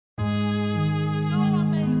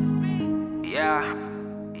Yeah.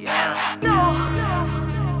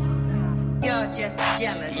 You're just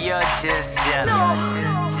jealous. You're just jealous.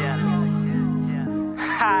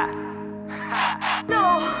 Ha.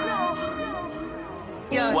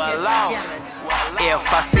 You're Well just off. jealous.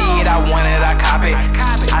 If I see it, I want it, I cop it.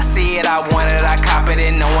 I see it, I want it, I cop it,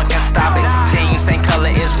 and no one can stop it. Jeans same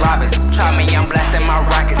color as Roberts. Try me, I'm blasting my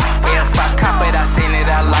rockets. If I cop it, I seen it,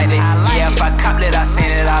 I light it. Yeah, if I cop it, I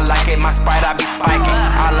seen it, I like it. My Sprite, I be spiking.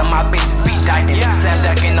 All of my bitches be dyking. Slam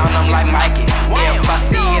ducking on them like Mikey. If I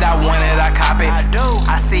see it, I want it, I cop it.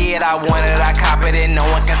 I see it, I want it, I cop it, and no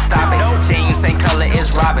one can stop it. Jeans same color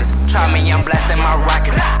as Roberts. Try me, I'm blasting my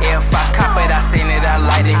rockets. If I cop it, I seen it, I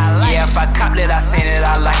light it. Yeah, if I cop it, I seen it,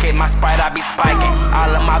 I like it. My Sprite, I be spiking.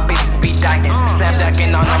 All of my bitches be dyking. Slam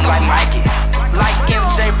ducking on them like Mikey. Like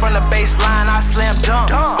MJ from the baseline, I slam dunk.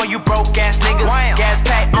 For you broke ass niggas, gas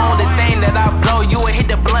pack on the thing that I blow. You would hit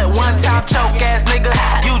the blunt one time, choke ass nigga.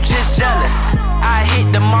 You just jealous. I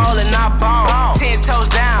hit the mall and I ball. 10 toes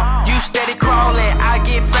down, you steady crawling. I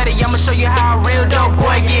get fatty, I'ma show you how a real dope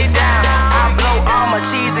boy get down. I blow all my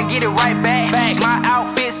cheese and get it right back. My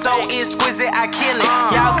outfit so exquisite, I kill it.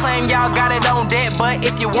 Y'all claim y'all got it on deck, but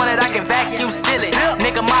if you want it, I can vacuum seal it.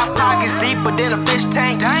 Nigga, my pockets deeper than a fish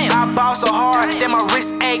tank. I ball so hard that my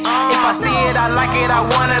wrist ache. If I see it, I like it, I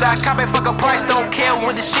want it, I cop it. Fuck a price, don't care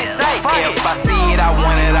what the shit say. If I see it, I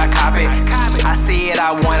want it, I cop it. I see it,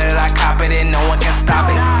 I want it, I cop it, and no one can stop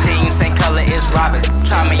it. Jeans same color as Roberts.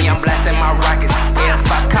 Try me, I'm blasting my rockets. If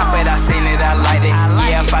I cop it, I seen it, I light it.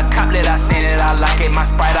 Yeah, if I cop it, I seen it, I like it. My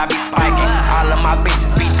Sprite, I be spiking. All of my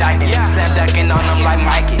bitches be dyking. Slam ducking on them like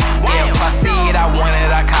Mikey. If I see it, I want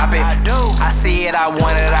it, I cop it. I see it, I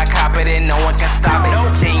want it, I cop it, and no one can stop it.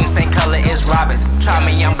 Jeans same color as Roberts. Try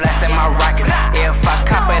me, I'm blasting my rockets. If I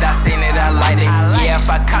cop it, I seen it, I light it. Yeah, if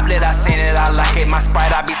I cop it, I seen it, I like it. My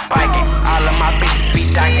Sprite, I be spiking. All of my bitches be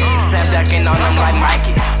dyking. Slam ducking on them like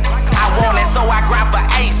Mikey. I want it, so I grind for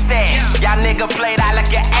 8 stacks. Y'all nigga played out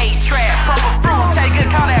like an 8-track. Purple fruit, take it,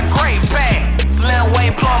 call that grape pack. Slim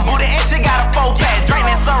weight, plum booty, and she got a 4-pack. Drink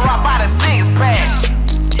that sun rock by the 6-pack.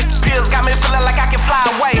 Pills got me feeling like I can fly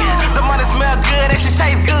away. The money smell good and she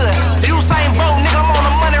taste good. You same boat, nigga, I'm on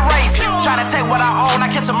a money race. Try to take what I own, I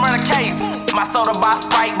catch a murder case. My soda bar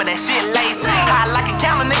Sprite, but that shit lace. I like a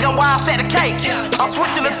counter, nigga, while I set the cake. I'm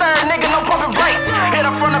switching to third, nigga, no pumping brakes. Hit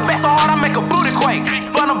her from the back so hard, I make a booty quake.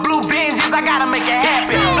 For the blue binges, I gotta make it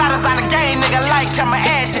happen. Fighters on the game, nigga, like I'm an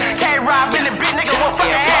action. Can't ride in the bitch, nigga, what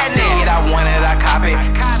fucking ass. I see it, I want it, I cop it.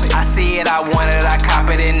 I see it, I want it, I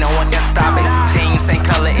cop it, and no one can stop it. Jeans same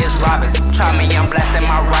color as Roberts. Try me, I'm blasting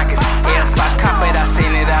my rockets. If I cop it, I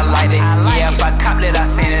seen it, I light it. Yeah, if I cop it, I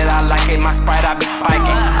seen it, I like it. My Sprite, I be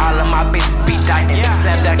spiking. All of my bitches be dyking.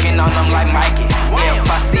 Slam ducking on them like Mikey. If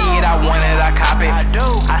I see it, I want it, I cop it.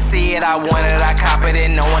 I see it, I want it, I cop it,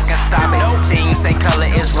 and no one can stop it. Jeans same color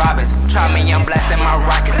as Roberts. Try me, I'm blasting my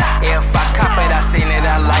rockets. If I cop it, I seen it,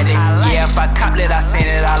 I light it. Yeah, if I cop it, I seen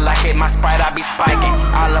it, I like it. My Sprite, I be spiking.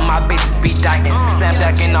 All of my bitches be dyking. Slam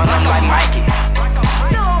ducking on them like Mikey.